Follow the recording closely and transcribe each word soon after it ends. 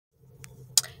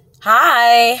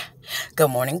Hi.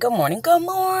 Good morning, good morning, good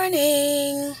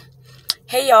morning.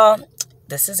 Hey, y'all.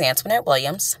 This is Antoinette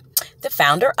Williams, the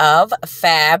founder of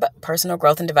Fab Personal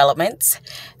Growth and Development.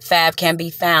 Fab can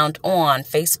be found on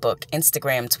Facebook,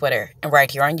 Instagram, Twitter, and right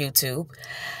here on YouTube.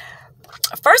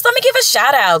 First, let me give a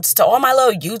shout out to all my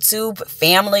little YouTube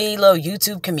family, little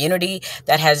YouTube community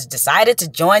that has decided to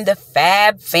join the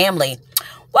Fab family.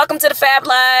 Welcome to the Fab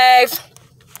Life.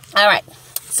 All right.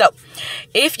 So,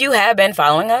 if you have been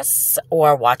following us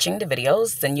or watching the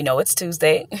videos, then you know it's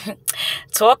Tuesday.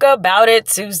 Talk about it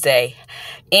Tuesday.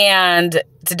 And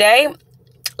today,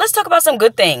 let's talk about some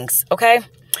good things, okay?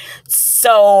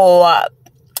 So,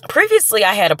 previously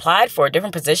I had applied for a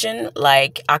different position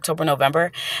like October,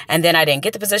 November, and then I didn't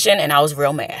get the position and I was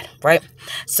real mad, right?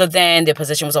 So then the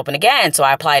position was open again, so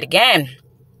I applied again.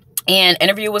 And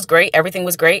interview was great, everything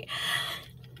was great,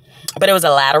 but it was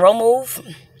a lateral move.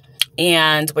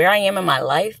 And where I am in my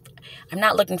life, I'm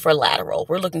not looking for lateral.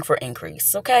 We're looking for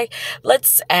increase, okay?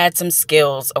 Let's add some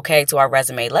skills, okay, to our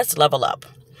resume. Let's level up.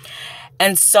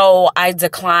 And so I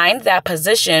declined that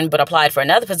position, but applied for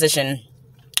another position.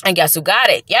 And guess who got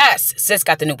it? Yes, sis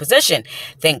got the new position.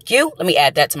 Thank you. Let me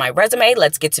add that to my resume.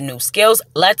 Let's get to new skills.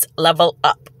 Let's level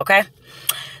up, okay?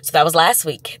 So that was last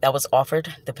week. That was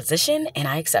offered the position, and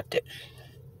I accepted.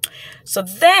 So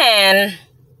then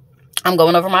I'm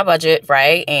going over my budget,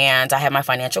 right? And I have my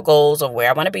financial goals of where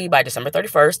I want to be by December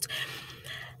 31st.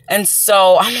 And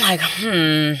so I'm like,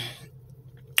 I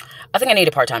think I need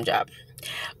a part-time job.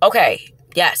 Okay,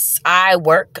 yes, I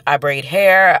work, I braid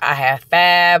hair, I have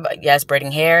Fab. Yes,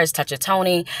 braiding hair is Touch of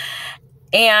Tony.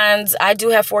 And I do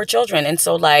have 4 children. And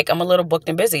so, like, I'm a little booked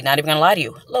and busy. Not even going to lie to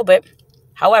you. A little bit.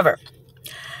 However,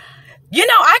 you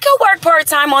know, I could work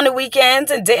part-time on the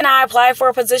weekends. And didn't I apply for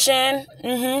a position?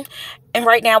 And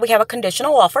right now we have a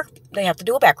conditional offer. They have to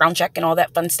do a background check and all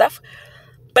that fun stuff.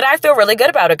 But I feel really good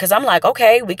about it because I'm like,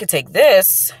 okay, we could take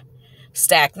this,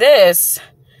 stack this,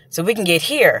 so we can get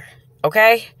here,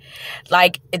 okay?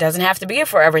 Like, it doesn't have to be a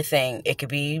forever thing. It could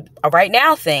be a right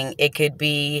now thing. It could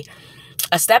be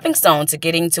a stepping stone to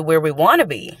getting to where we want to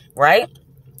be, right?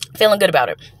 Feeling good about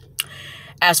it.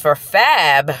 As for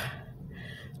Fab,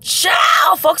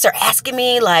 child, folks are asking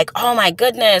me like, oh my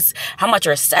goodness, how much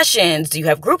are sessions? Do you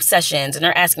have group sessions? And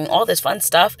they're asking all this fun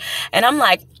stuff. And I'm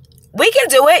like, we can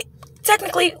do it.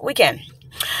 Technically, we can.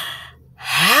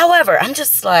 However, I'm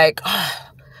just like,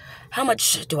 how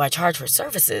much do I charge for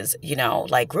services? You know,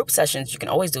 like group sessions, you can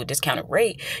always do a discounted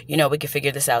rate. You know, we can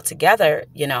figure this out together,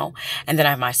 you know. And then I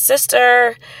have my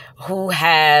sister who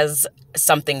has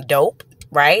something dope,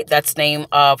 right? That's the name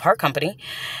of her company.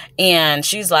 And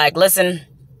she's like, listen,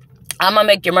 I'm going to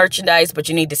make your merchandise, but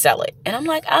you need to sell it. And I'm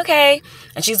like, okay.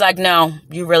 And she's like, no,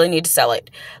 you really need to sell it.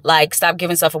 Like, stop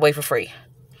giving stuff away for free.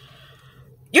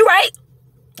 You're right.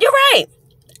 You're right.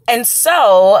 And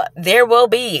so there will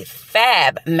be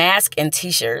Fab mask and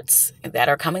t-shirts that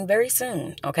are coming very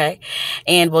soon, okay?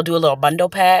 And we'll do a little bundle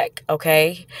pack,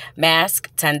 okay?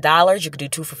 Mask, $10. You can do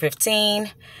 2 for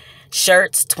 $15.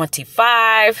 Shirts,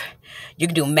 $25. You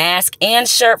can do mask and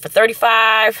shirt for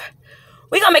 $35.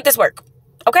 We're going to make this work,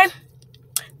 okay?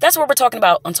 That's what we're talking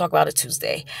about on Talk About It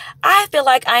Tuesday. I feel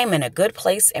like I am in a good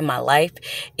place in my life,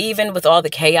 even with all the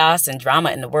chaos and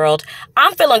drama in the world.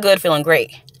 I'm feeling good, feeling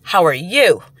great. How are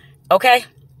you? Okay?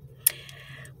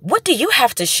 What do you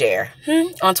have to share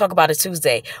on Talk About It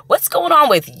Tuesday? What's going on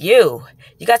with you?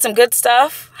 You got some good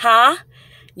stuff, huh?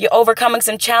 You're overcoming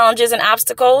some challenges and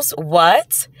obstacles?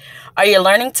 What? Are you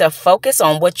learning to focus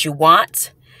on what you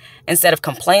want instead of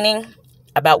complaining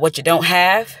about what you don't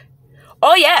have?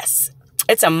 Oh, yes.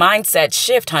 It's a mindset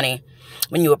shift, honey.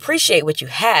 When you appreciate what you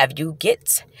have, you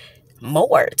get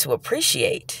more to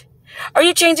appreciate. Are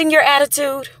you changing your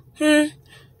attitude?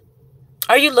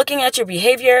 Are you looking at your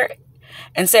behavior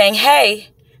and saying,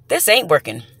 hey, this ain't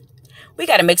working. We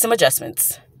got to make some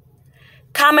adjustments.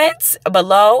 Comments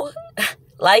below.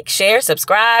 Like, share,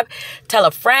 subscribe. Tell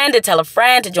a friend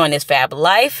to join this Fab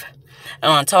Life.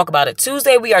 And on Talk About It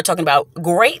Tuesday, we are talking about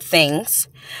great things,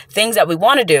 things that we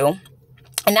want to do.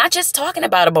 And not just talking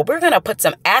about it, but we're going to put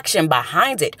some action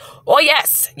behind it. Oh,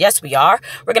 yes. Yes, we are.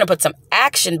 We're going to put some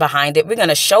action behind it. We're going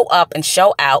to show up and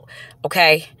show out,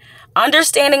 okay?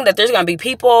 Understanding that there's going to be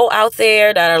people out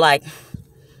there that are like,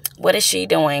 what is she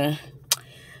doing?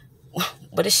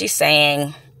 What is she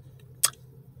saying?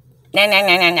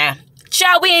 Nah.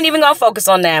 Child, we ain't even going to focus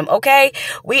on them, okay?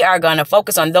 We are going to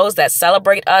focus on those that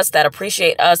celebrate us, that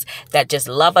appreciate us, that just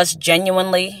love us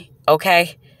genuinely,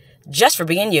 okay? Just for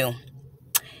being you.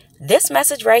 This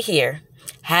message right here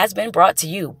has been brought to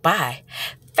you by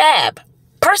Fab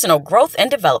Personal Growth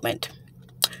and Development.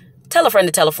 Tell a friend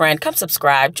to tell a friend. Come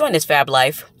subscribe. Join this Fab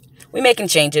Life. We making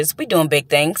changes. We doing big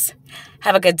things.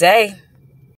 Have a good day.